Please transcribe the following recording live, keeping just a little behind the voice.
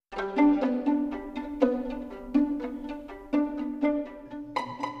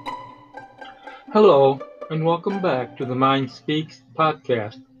Hello, and welcome back to the Mind Speaks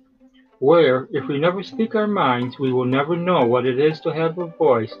podcast, where if we never speak our minds, we will never know what it is to have a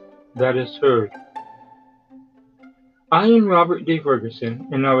voice that is heard. I am Robert D. Ferguson,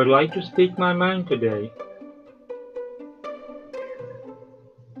 and I would like to speak my mind today.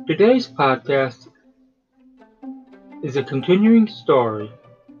 Today's podcast is a continuing story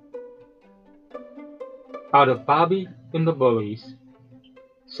out of Bobby and the Bullies,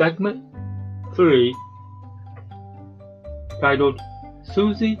 segment 3, titled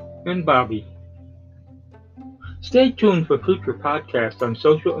Susy and Bobby. Stay tuned for future podcasts on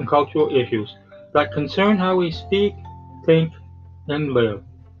social and cultural issues that concern how we speak, think, and live.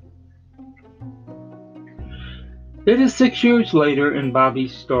 It is 6 years later in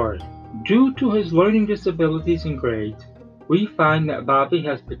Bobby's story. Due to his learning disabilities and grades, we find that Bobby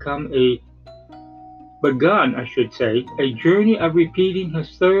has begun a journey of repeating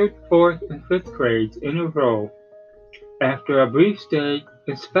his third, fourth, and fifth grades in a row after a brief stay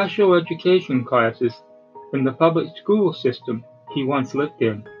in special education classes in the public school system he once lived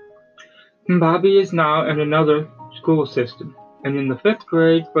in. Bobby is now in another school system, and in the fifth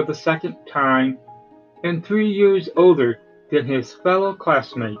grade for the second time, and 3 years older than his fellow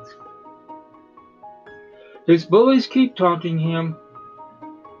classmates. His bullies keep taunting him,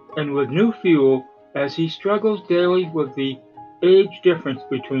 and with new fuel, as he struggles daily with the age difference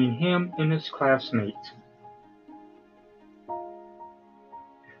between him and his classmates.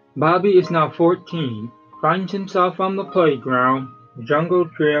 Bobby is now 14, finds himself on the playground, jungle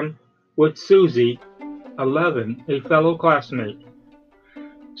gym, with Susy, 11, a fellow classmate.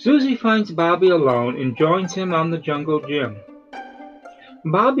 Susy finds Bobby alone and joins him on the jungle gym.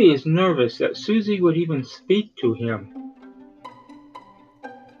 Bobby is nervous that Susy would even speak to him.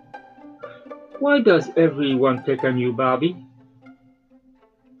 Why does everyone pick on you, Bobby?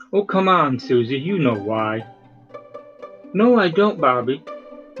 Oh, come on, Susy, you know why. No, I don't, Bobby.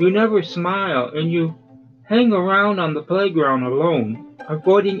 You never smile, and you hang around on the playground alone,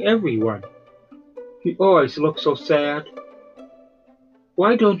 avoiding everyone. You always look so sad.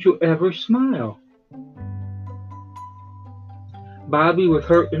 Why don't you ever smile? Bobby, with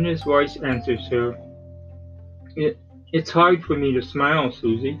hurt in his voice, answers her. It's hard for me to smile,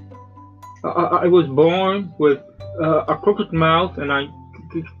 Susy. I was born with a crooked mouth and I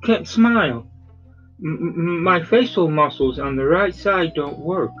can't smile. My facial muscles on the right side don't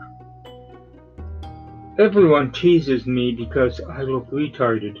work. Everyone teases me because I look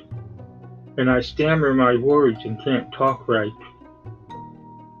retarded, and I stammer my words and can't talk right.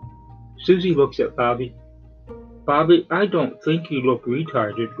 Susy looks at Bobby. Bobby, I don't think you look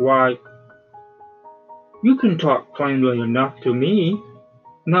retarded. Why? You can talk plainly enough to me.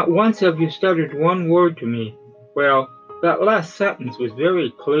 Not once have you stuttered one word to me. Well, that last sentence was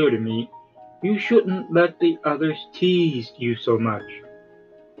very clear to me. You shouldn't let the others tease you so much.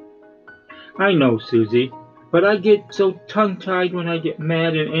 I know, Susy, but I get so tongue-tied when I get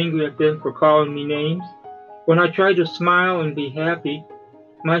mad and angry at them for calling me names. When I try to smile and be happy,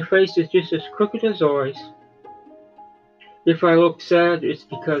 my face is just as crooked as always. If I look sad, it's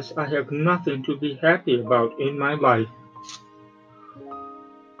because I have nothing to be happy about in my life.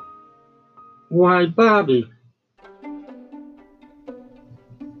 Why, Bobby?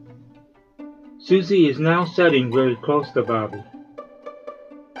 Susy is now sitting very close to Bobby.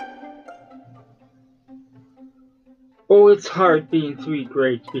 Oh, it's hard being 3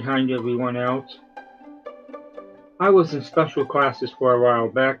 grades behind everyone else. I was in special classes for a while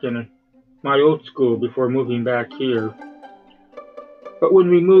back in my old school before moving back here. But when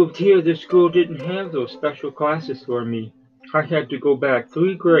we moved here, the school didn't have those special classes for me. I had to go back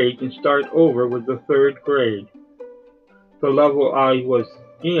 3 grades and start over with the 3rd grade, the level I was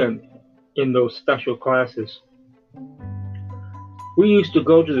in those special classes. We used to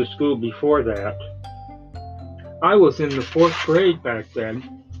go to the school before that. I was in the 4th grade back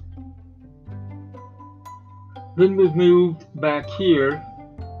then. Then we moved back here,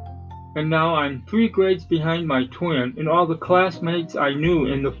 and now I'm 3 grades behind my twin, and all the classmates I knew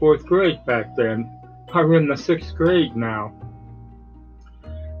in the 4th grade back then are in the 6th grade now.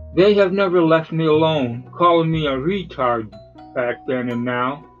 They have never left me alone, calling me a retard back then and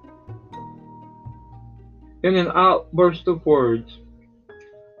now. In an outburst of words,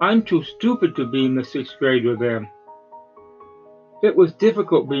 I'm too stupid to be in the 6th grade with them. It was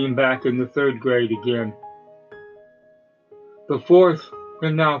difficult being back in the 3rd grade again. The 4th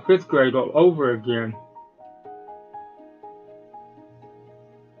and now 5th grade all over again.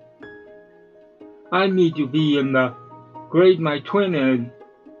 I need to be in the grade my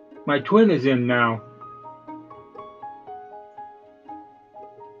twin is in now.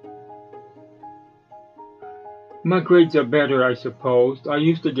 My grades are better, I suppose. I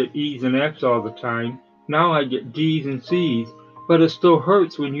used to get E's and F's all the time. Now I get D's and C's. But it still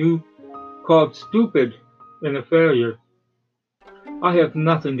hurts when you called stupid and a failure. I have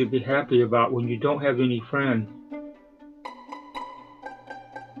nothing to be happy about when you don't have any friends.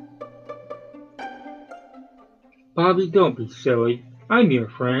 Bobby, don't be silly. I'm your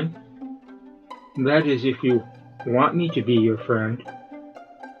friend. That is if you want me to be your friend.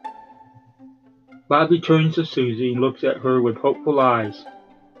 Bobby turns to Susy and looks at her with hopeful eyes.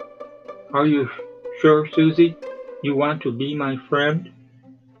 Are you sure, Susy? You want to be my friend?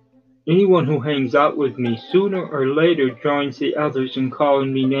 Anyone who hangs out with me sooner or later joins the others in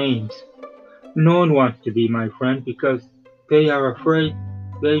calling me names. No one wants to be my friend because they are afraid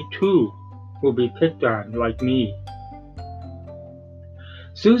they too will be picked on like me.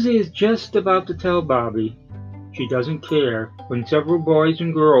 Susy is just about to tell Bobby she doesn't care when several boys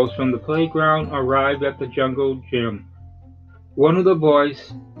and girls from the playground arrive at the jungle gym. One of the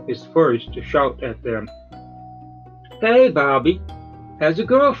boys is first to shout at them. Hey, Bobby, has a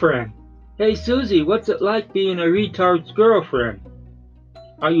girlfriend. Hey, Susy, what's it like being a retard's girlfriend?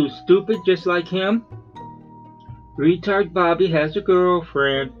 Are you stupid just like him? Retard Bobby has a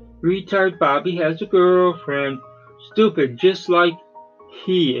girlfriend. Retard Bobby has a girlfriend. Stupid just like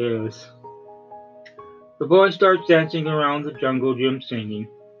he is. The boy starts dancing around the jungle gym singing,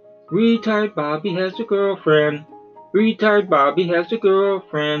 Retard Bobby has a girlfriend. Retard Bobby has a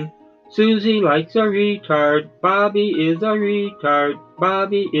girlfriend. Susy likes a retard. Bobby is a retard.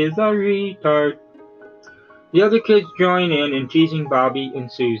 Bobby is a retard. The other kids join in teasing Bobby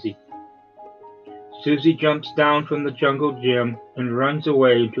and Susy. Susy jumps down from the jungle gym and runs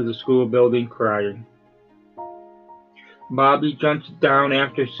away into the school building crying. Bobby jumps down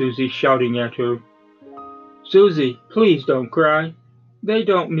after Susy, shouting at her, Susy, please don't cry. They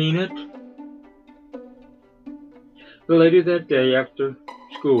don't mean it. Later that day after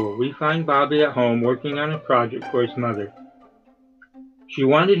school, we find Bobby at home working on a project for his mother. She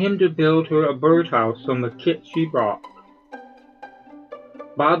wanted him to build her a birdhouse from the kit she bought.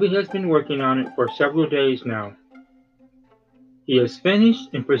 Bobby has been working on it for several days now. He has finished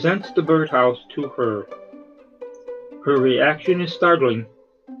and presents the birdhouse to her. Her reaction is startling,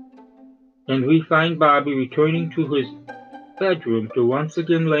 and we find Bobby returning to his bedroom to once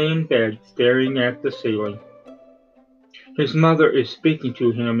again lay in bed staring at the ceiling. His mother is speaking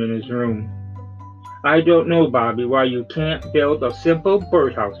to him in his room. I don't know, Bobby, why you can't build a simple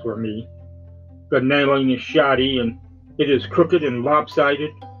birdhouse for me. The nailing is shoddy and it is crooked and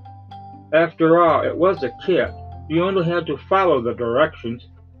lopsided. After all, it was a kit. You only had to follow the directions.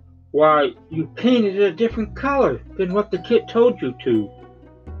 Why, you painted it a different color than what the kit told you to.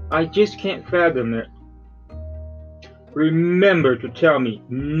 I just can't fathom it. Remember to tell me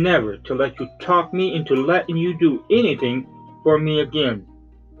never to let you talk me into letting you do anything for me again.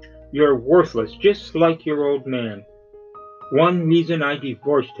 You're worthless, just like your old man. One reason I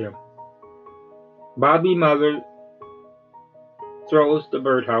divorced him. Bobby's mother throws the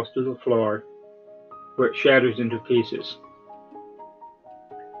birdhouse to the floor, where it shatters into pieces.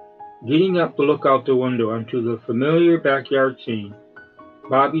 Getting up to look out the window onto the familiar backyard scene,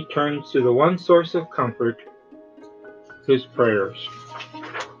 Bobby turns to the one source of comfort, his prayers.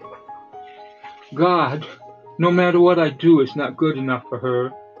 God, no matter what I do, it's not good enough for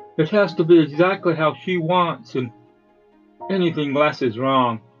her. It has to be exactly how she wants, and anything less is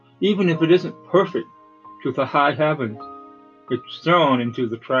wrong. Even if it isn't perfect to the high heavens, it's thrown into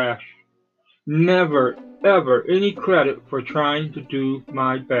the trash. Never, ever any credit for trying to do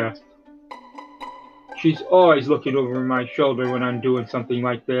my best. She's always looking over my shoulder when I'm doing something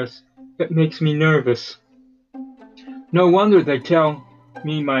like this. It makes me nervous. No wonder they tell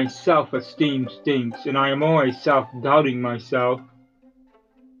me my self-esteem stinks, and I am always self-doubting myself.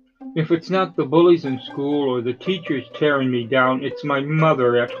 If it's not the bullies in school or the teachers tearing me down, it's my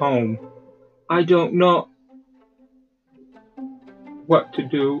mother at home. I don't know what to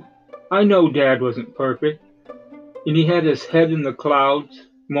do. I know Dad wasn't perfect, and he had his head in the clouds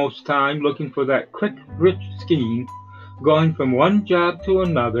most time looking for that quick, rich scheme, going from one job to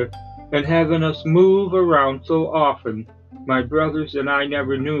another, and having us move around so often. My brothers and I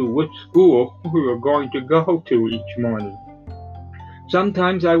never knew which school we were going to go to each morning.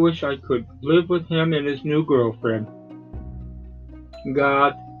 Sometimes I wish I could live with him and his new girlfriend.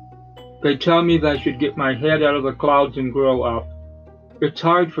 God, they tell me that I should get my head out of the clouds and grow up. It's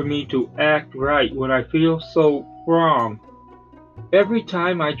hard for me to act right when I feel so wrong. Every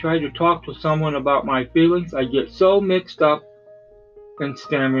time I try to talk to someone about my feelings, I get so mixed up and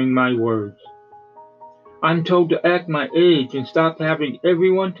stammering my words. I'm told to act my age and stop having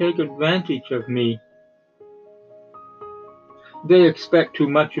everyone take advantage of me. They expect too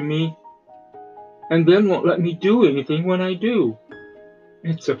much of me, and then won't let me do anything when I do.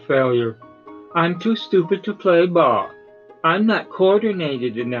 It's a failure. I'm too stupid to play ball. I'm not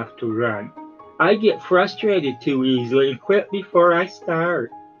coordinated enough to run. I get frustrated too easily and quit before I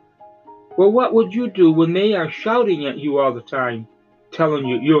start. Well, what would you do when they are shouting at you all the time, telling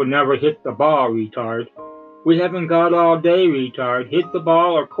you you'll never hit the ball, retard? We haven't got all day, retard. Hit the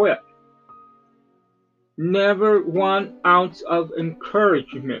ball or quit. Never 1 ounce of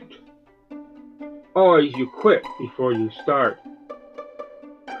encouragement. Always you quit before you start.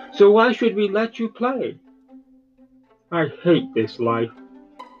 So why should we let you play? I hate this life.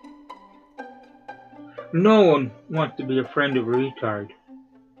 No one wants to be a friend of a retard.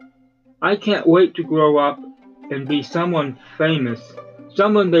 I can't wait to grow up and be someone famous,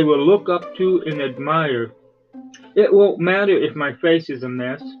 someone they will look up to and admire. It won't matter if my face is a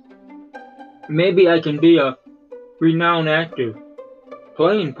mess. Maybe I can be a renowned actor,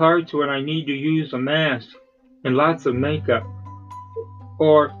 playing parts when I need to use a mask and lots of makeup.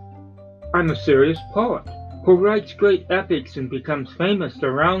 Or I'm a serious poet who writes great epics and becomes famous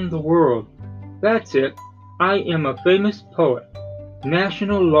around the world. That's it. I am a famous poet,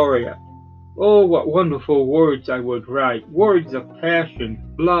 national laureate. Oh, what wonderful words I would write. Words of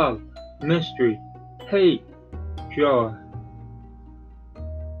passion, love, mystery, hate, joy.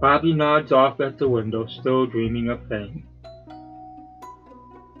 Bobby nods off at the window, still dreaming of fame.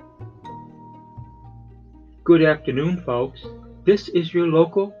 Good afternoon, folks. This is your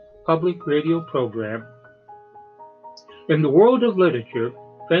local public radio program. In the world of literature,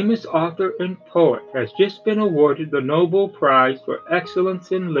 famous author and poet has just been awarded the Nobel Prize for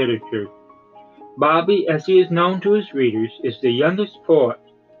Excellence in Literature. Bobby, as he is known to his readers, is the youngest poet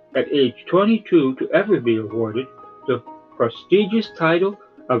at age 22 to ever be awarded the prestigious title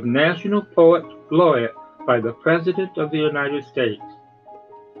of National Poet Laureate by the President of the United States.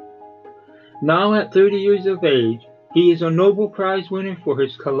 Now at 30 years of age, he is a Nobel Prize winner for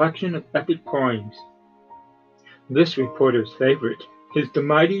his collection of epic poems. This reporter's favorite is the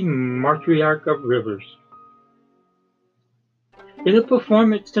mighty matriarch of rivers. In a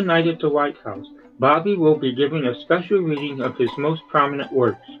performance tonight at the White House, Bobby will be giving a special reading of his most prominent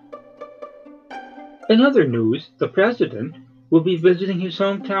works. In other news, the president will be visiting his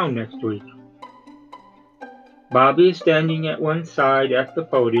hometown next week. Bobby is standing at one side at the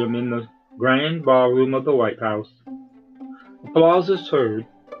podium in the grand ballroom of the White House. Applause is heard.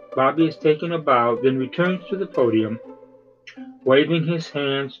 Bobby is taken a bow, then returns to the podium. Waving his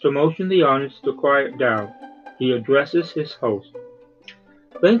hands to motion the audience to quiet down, he addresses his host.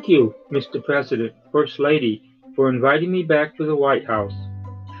 Thank you, Mr. President, First Lady, for inviting me back to the White House.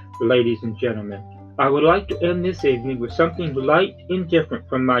 Ladies and gentlemen, I would like to end this evening with something light and different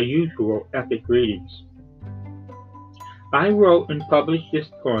from my usual epic readings. I wrote and published this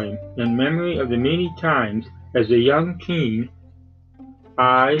poem in memory of the many times as a young teen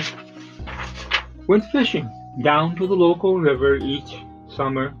I went fishing down to the local river each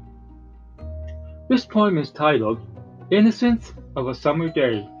summer. This poem is titled Innocence of a Summer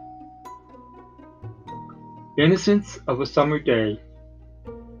Day. Innocence of a Summer Day.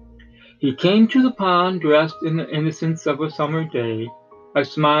 He came to the pond dressed in the innocence of a summer day, a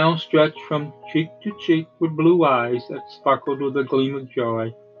smile stretched from cheek to cheek with blue eyes that sparkled with a gleam of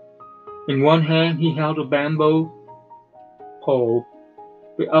joy. In one hand he held a bamboo pole,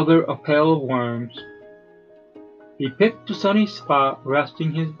 the other a pail of worms. He picked a sunny spot,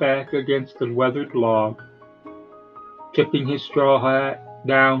 resting his back against the weathered log. Tipping his straw hat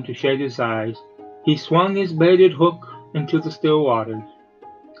down to shade his eyes, he swung his baited hook into the still waters.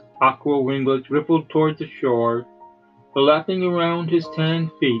 Aqua ringlets rippled toward the shore, lapping around his tanned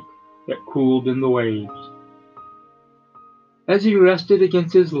feet that cooled in the waves. As he rested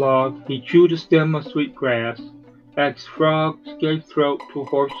against his log, he chewed a stem of sweet grass, as frogs gave throat to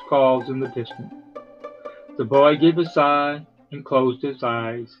hoarse calls in the distance. The boy gave a sigh and closed his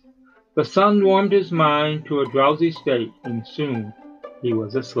eyes. The sun warmed his mind to a drowsy state, and soon he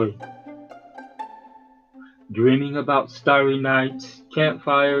was asleep. Dreaming about starry nights,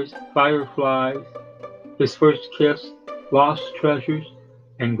 campfires, fireflies, his first kiss, lost treasures,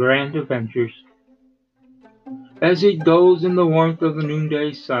 and grand adventures. As he dozed in the warmth of the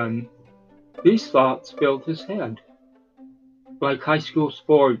noonday sun, these thoughts filled his head. Like high school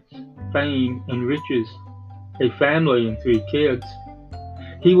sports, fame, and riches, a family and 3 kids,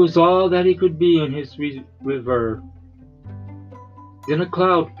 he was all that he could be in his river. Then a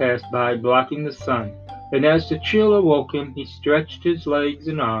cloud passed by, blocking the sun, and as the chill awoke him, he stretched his legs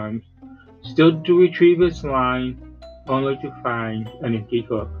and arms, stood to retrieve his line, only to find an empty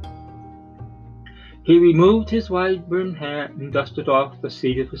hook. He removed his wide-brimmed hat and dusted off the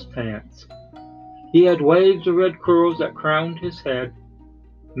seat of his pants. He had waves of red curls that crowned his head,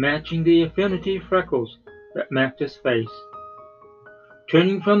 matching the affinity freckles that mapped his face.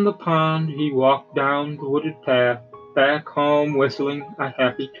 Turning from the pond, he walked down the wooded path, back home whistling a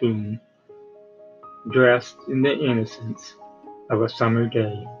happy tune, dressed in the innocence of a summer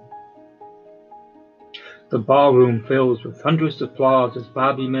day. The ballroom fills with thunderous applause as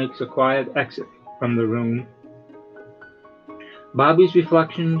Bobby makes a quiet exit from the room. Bobby's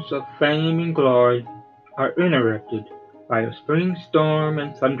reflections of fame and glory are interrupted by a spring storm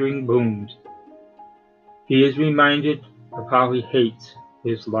and thundering booms. He is reminded of how he hates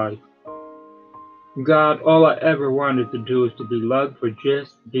his life. God, all I ever wanted to do is to be loved for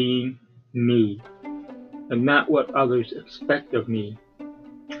just being me, and not what others expect of me.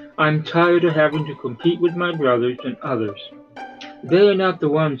 I'm tired of having to compete with my brothers and others. They are not the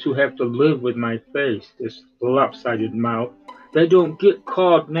ones who have to live with my face, this lopsided mouth. They don't get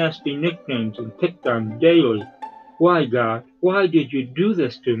called nasty nicknames and picked on daily. Why, God, why did you do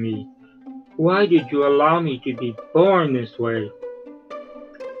this to me? Why did you allow me to be born this way?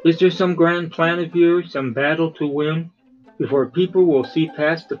 Is there some grand plan of yours, some battle to win, before people will see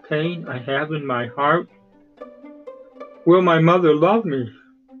past the pain I have in my heart? Will my mother love me?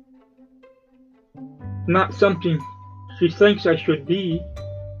 Not something she thinks I should be.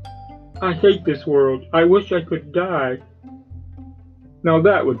 I hate this world. I wish I could die. Now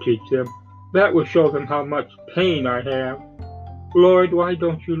that would teach them. That would show them how much pain I have. Lord, why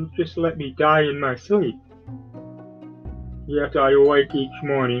don't you just let me die in my sleep? Yet I awake each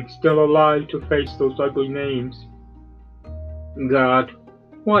morning, still alive to face those ugly names. God,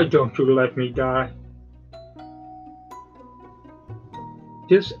 why don't you let me die?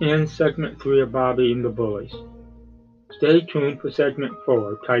 This ends segment 3 of Bobby and the Bullies. Stay tuned for segment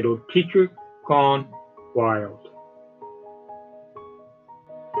 4, titled Teacher Gone Wild.